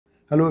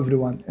Hello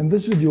everyone, in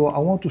this video I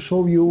want to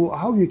show you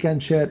how you can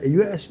share a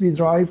USB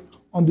drive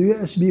on the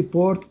USB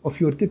port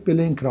of your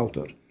TP-Link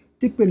router.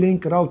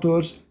 TP-Link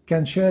routers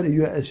can share a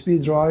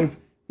USB drive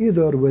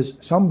either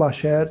with Samba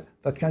share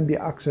that can be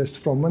accessed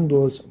from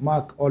Windows,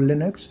 Mac or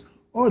Linux,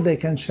 or they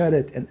can share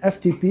it in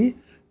FTP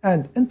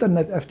and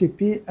Internet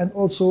FTP, and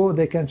also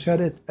they can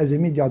share it as a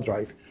media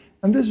drive.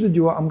 In this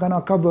video I'm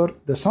gonna cover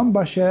the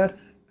Samba share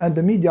and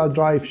the media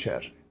drive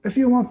share. If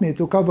you want me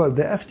to cover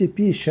the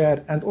FTP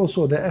share and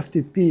also the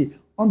FTP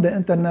on the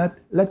internet,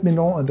 let me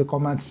know in the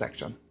comments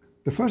section.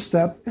 The first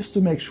step is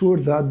to make sure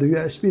that the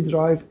USB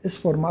drive is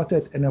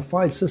formatted in a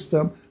file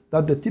system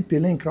that the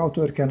TP-Link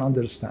router can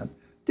understand.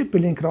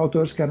 TP-Link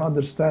routers can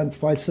understand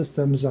file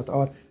systems that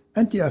are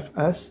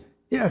NTFS,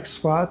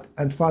 exFAT,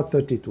 and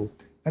FAT32.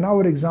 In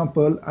our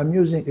example, I'm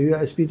using a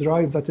USB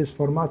drive that is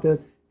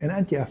formatted in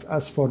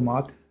NTFS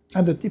format,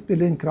 and the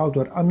TP-Link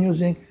router I'm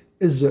using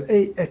is the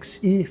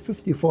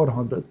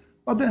AXE5400.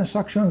 But the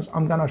instructions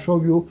I'm gonna show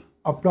you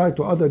apply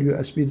to other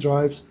USB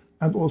drives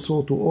and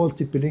also to all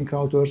TP-Link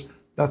routers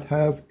that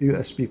have a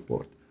USB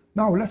port.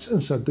 Now let's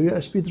insert the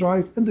USB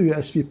drive in the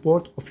USB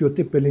port of your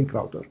TP-Link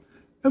router.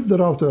 If the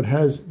router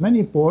has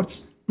many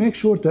ports, make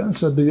sure to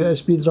insert the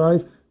USB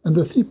drive in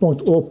the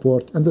 3.0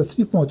 port, and the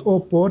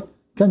 3.0 port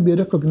can be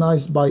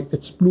recognized by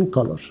its blue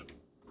color.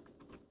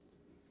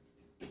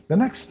 The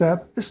next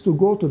step is to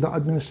go to the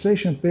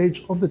administration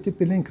page of the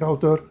TP-Link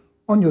router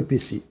on your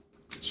PC.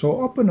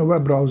 So open a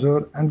web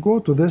browser and go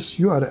to this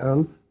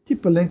URL,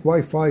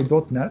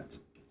 tplinkwifi.net,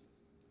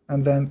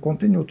 and then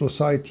continue to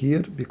site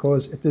here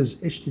because it is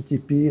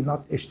HTTP,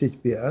 not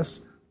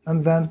HTTPS,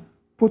 and then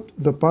put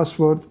the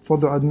password for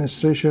the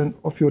administration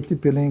of your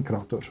TP-Link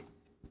router.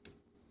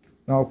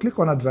 Now click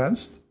on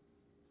Advanced,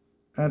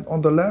 and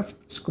on the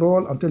left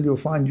scroll until you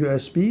find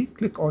USB,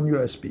 click on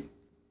USB,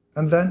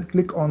 and then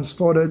click on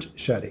Storage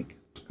Sharing.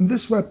 In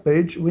this web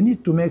page, we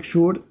need to make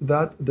sure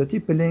that the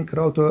TP-Link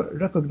router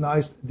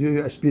recognized the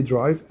USB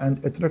drive and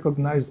it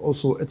recognized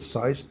also its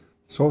size.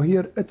 So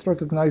here it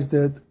recognized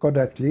it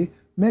correctly.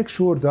 Make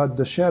sure that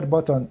the share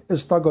button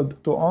is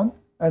toggled to on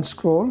and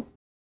scroll.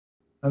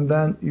 And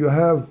then you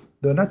have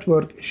the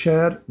network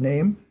share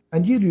name.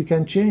 And here you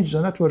can change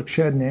the network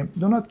share name.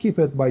 Do not keep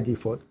it by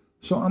default.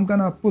 So I'm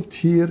gonna put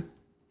here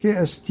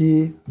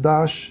KST-share.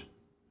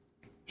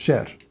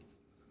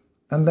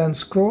 And then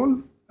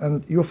scroll.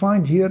 And you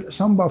find here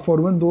Samba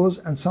for Windows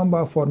and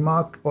Samba for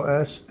Mac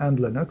OS and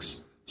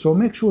Linux. So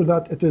make sure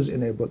that it is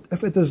enabled.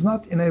 If it is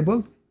not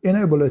enabled,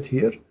 enable it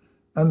here.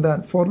 And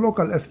then for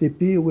local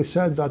FTP, we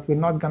said that we're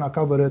not gonna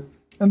cover it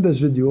in this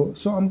video.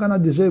 So I'm gonna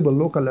disable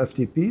local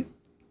FTP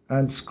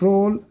and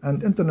scroll,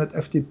 and Internet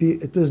FTP,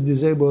 it is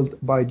disabled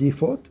by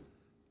default.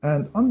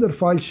 And under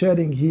file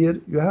sharing here,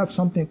 you have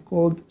something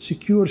called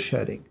secure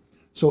sharing.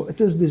 So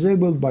it is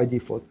disabled by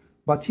default.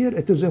 But here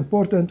it is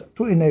important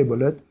to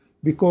enable it,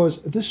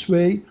 because this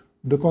way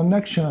the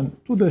connection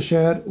to the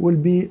share will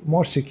be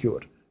more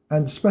secure,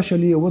 and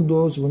especially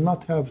Windows will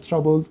not have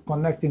trouble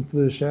connecting to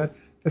the share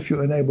if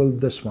you enable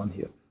this one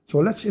here. So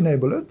let's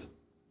enable it,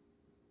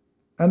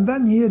 and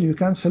then here you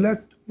can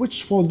select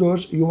which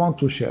folders you want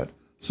to share.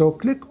 So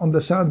click on the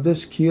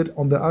SanDisk here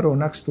on the arrow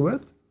next to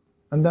it,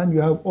 and then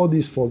you have all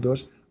these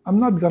folders. I'm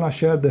not gonna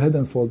share the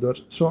hidden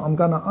folders, so I'm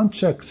gonna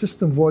uncheck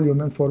system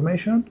volume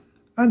information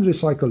and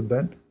recycle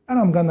bin, and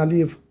I'm gonna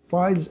leave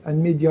files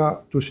and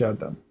media to share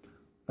them.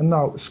 And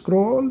now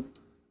scroll,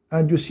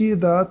 and you see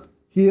that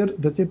here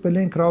the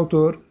TP-Link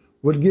router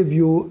will give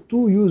you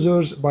two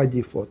users by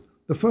default.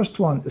 The first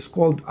one is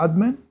called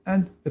admin,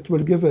 and it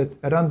will give it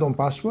a random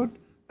password,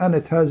 and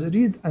it has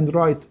read and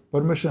write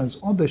permissions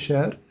on the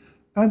share.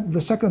 And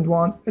the second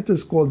one, it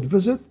is called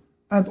visit,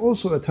 and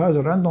also it has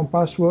a random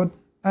password,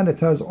 and it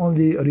has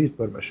only a read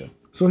permission.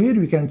 So here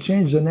you can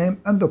change the name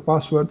and the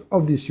password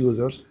of these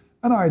users,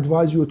 and I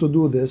advise you to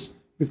do this,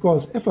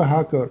 because if a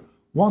hacker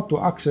wants to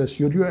access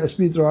your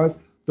USB drive,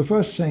 the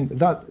first thing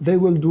that they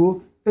will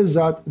do is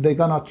that they're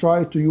gonna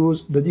try to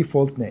use the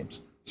default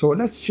names. So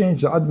let's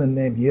change the admin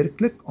name here.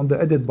 Click on the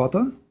edit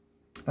button,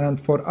 and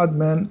for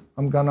admin,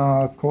 I'm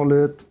gonna call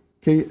it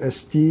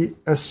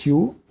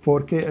KSTSU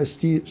for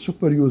KST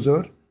super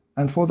user.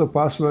 And for the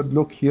password,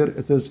 look here,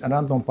 it is a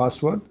random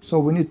password. So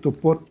we need to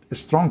put a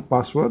strong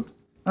password,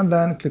 and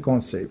then click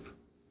on save,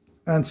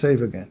 and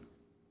save again.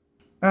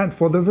 And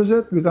for the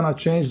visit, we're gonna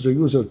change the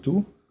user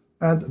to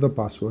and the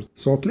password.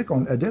 So click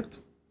on edit,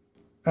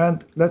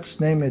 and let's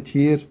name it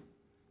here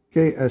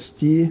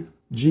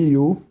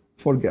KSTGU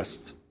for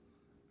guest.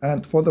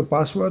 And for the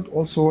password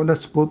also,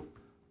 let's put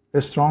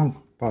a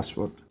strong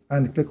password,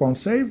 and click on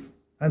save,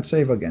 and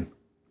save again.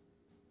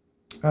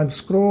 And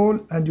scroll,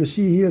 and you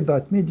see here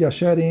that media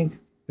sharing,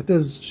 it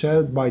is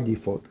shared by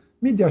default.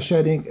 Media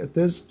sharing, it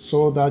is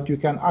so that you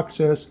can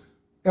access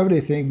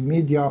everything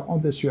media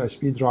on this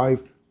USB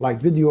drive, like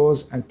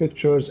videos and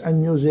pictures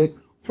and music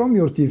from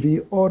your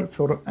TV or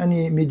for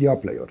any media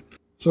player.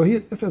 So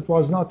here, if it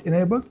was not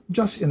enabled,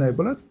 just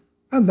enable it,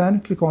 and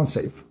then click on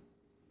save.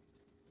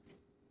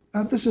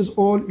 And this is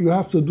all you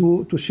have to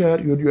do to share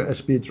your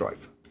USB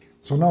drive.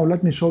 So now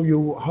let me show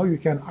you how you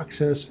can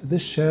access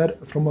this share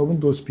from a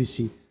Windows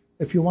PC.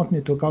 If you want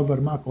me to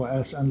cover Mac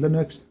OS and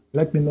Linux,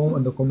 let me know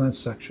in the comments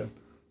section.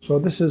 So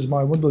this is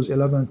my Windows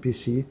 11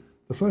 PC.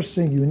 The first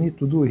thing you need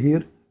to do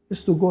here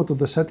is to go to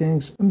the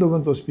settings in the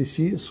Windows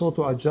PC so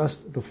to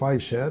adjust the file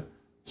share.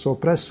 So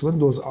press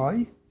Windows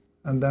I,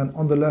 and then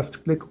on the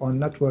left click on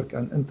Network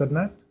and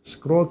Internet,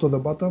 scroll to the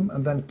bottom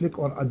and then click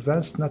on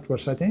Advanced Network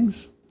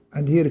Settings,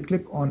 and here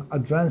click on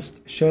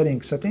Advanced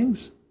Sharing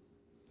Settings,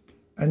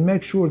 and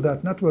make sure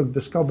that Network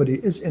Discovery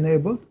is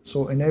enabled,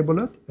 so enable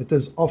it. It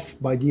is off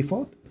by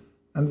default.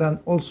 And then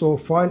also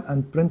File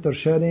and Printer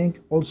Sharing,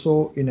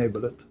 also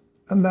enable it.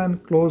 And then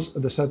close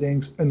the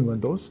settings in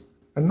Windows.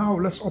 And now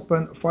let's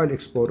open File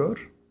Explorer.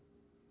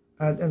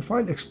 And in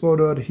File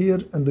Explorer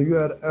here in the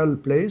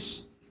URL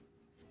place,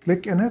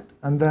 click in it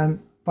and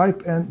then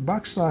type in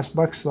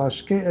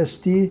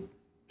 //kst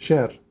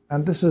share.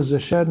 And this is the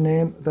share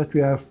name that we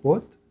have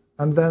put.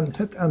 And then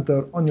hit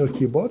enter on your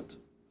keyboard.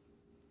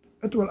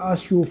 It will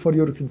ask you for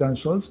your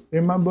credentials.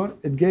 Remember,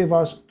 it gave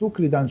us two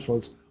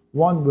credentials,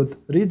 one with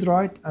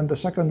read-write and the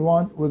second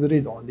one with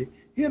read-only.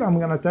 Here I'm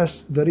going to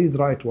test the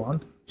read-write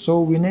one.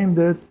 So we named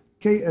it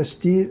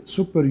KST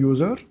Super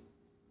User,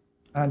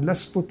 and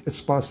let's put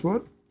its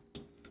password.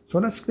 So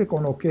let's click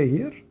on OK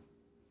here.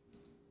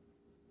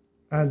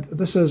 And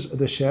this is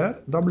the share.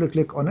 Double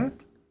click on it.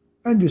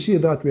 And you see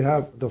that we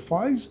have the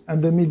files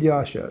and the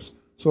media shares.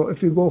 So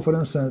if you go, for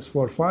instance,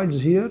 for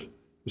files here,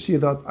 you see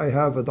that I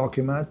have a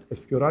document.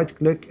 If you right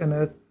click in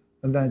it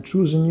and then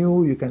choose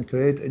new, you can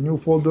create a new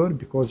folder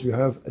because you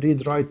have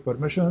read-write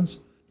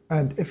permissions.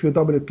 And if you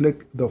double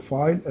click the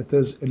file, it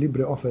is a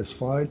LibreOffice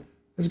file.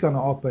 It's going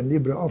to open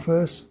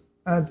LibreOffice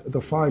and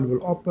the file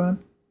will open,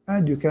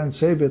 and you can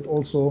save it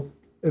also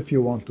if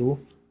you want to.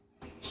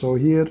 So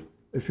here,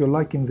 if you're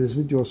liking this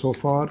video so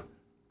far,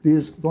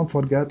 please don't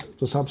forget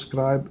to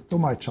subscribe to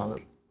my channel.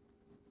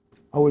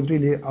 I would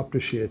really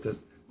appreciate it.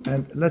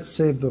 And let's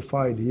save the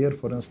file here,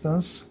 for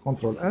instance,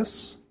 Ctrl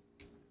S,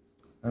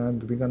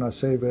 and we're gonna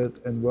save it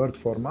in Word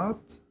format,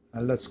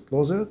 and let's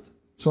close it.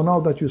 So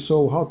now that you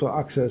saw how to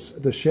access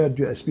the shared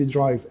USB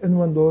drive in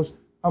Windows,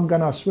 I'm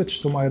gonna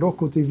switch to my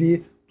Roku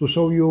TV to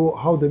show you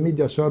how the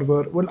media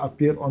server will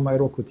appear on my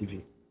Roku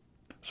TV.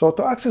 So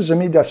to access the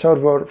media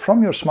server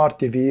from your smart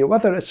TV,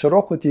 whether it's a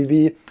Roku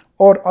TV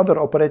or other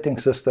operating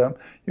system,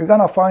 you're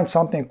gonna find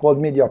something called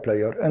Media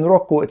Player. In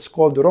Roku, it's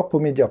called the Roku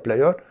Media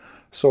Player.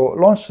 So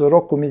launch the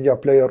Roku Media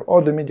Player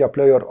or the Media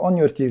Player on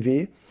your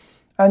TV,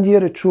 and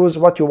here choose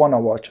what you wanna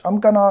watch.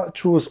 I'm gonna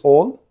choose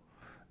all,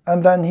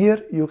 and then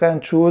here you can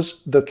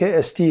choose the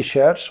KST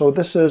share. So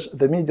this is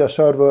the media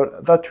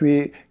server that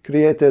we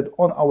created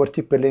on our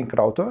TP-Link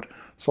router.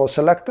 So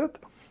select it.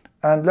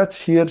 And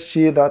let's here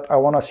see that I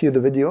want to see the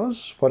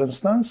videos, for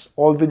instance,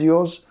 all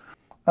videos.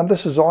 And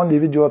this is the only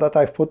video that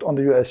I've put on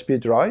the USB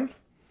drive.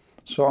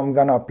 So I'm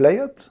going to play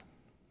it.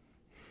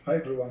 Hi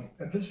everyone.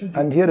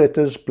 And here it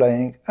is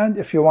playing. And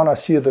if you want to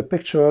see the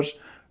pictures,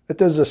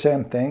 it is the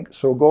same thing.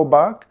 So go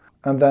back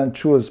and then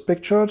choose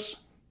pictures.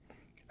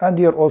 And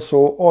here also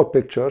all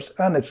pictures.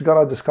 And it's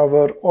going to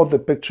discover all the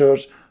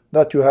pictures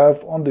that you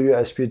have on the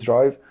USB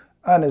drive.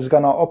 And it's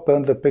going to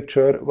open the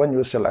picture when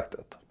you select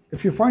it.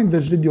 If you find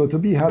this video to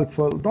be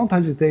helpful, don't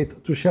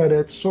hesitate to share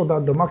it so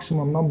that the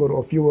maximum number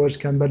of viewers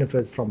can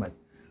benefit from it.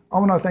 I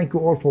want to thank you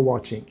all for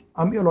watching.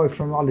 I'm Eloy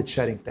from Knowledge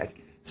Sharing Tech.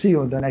 See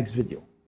you in the next video.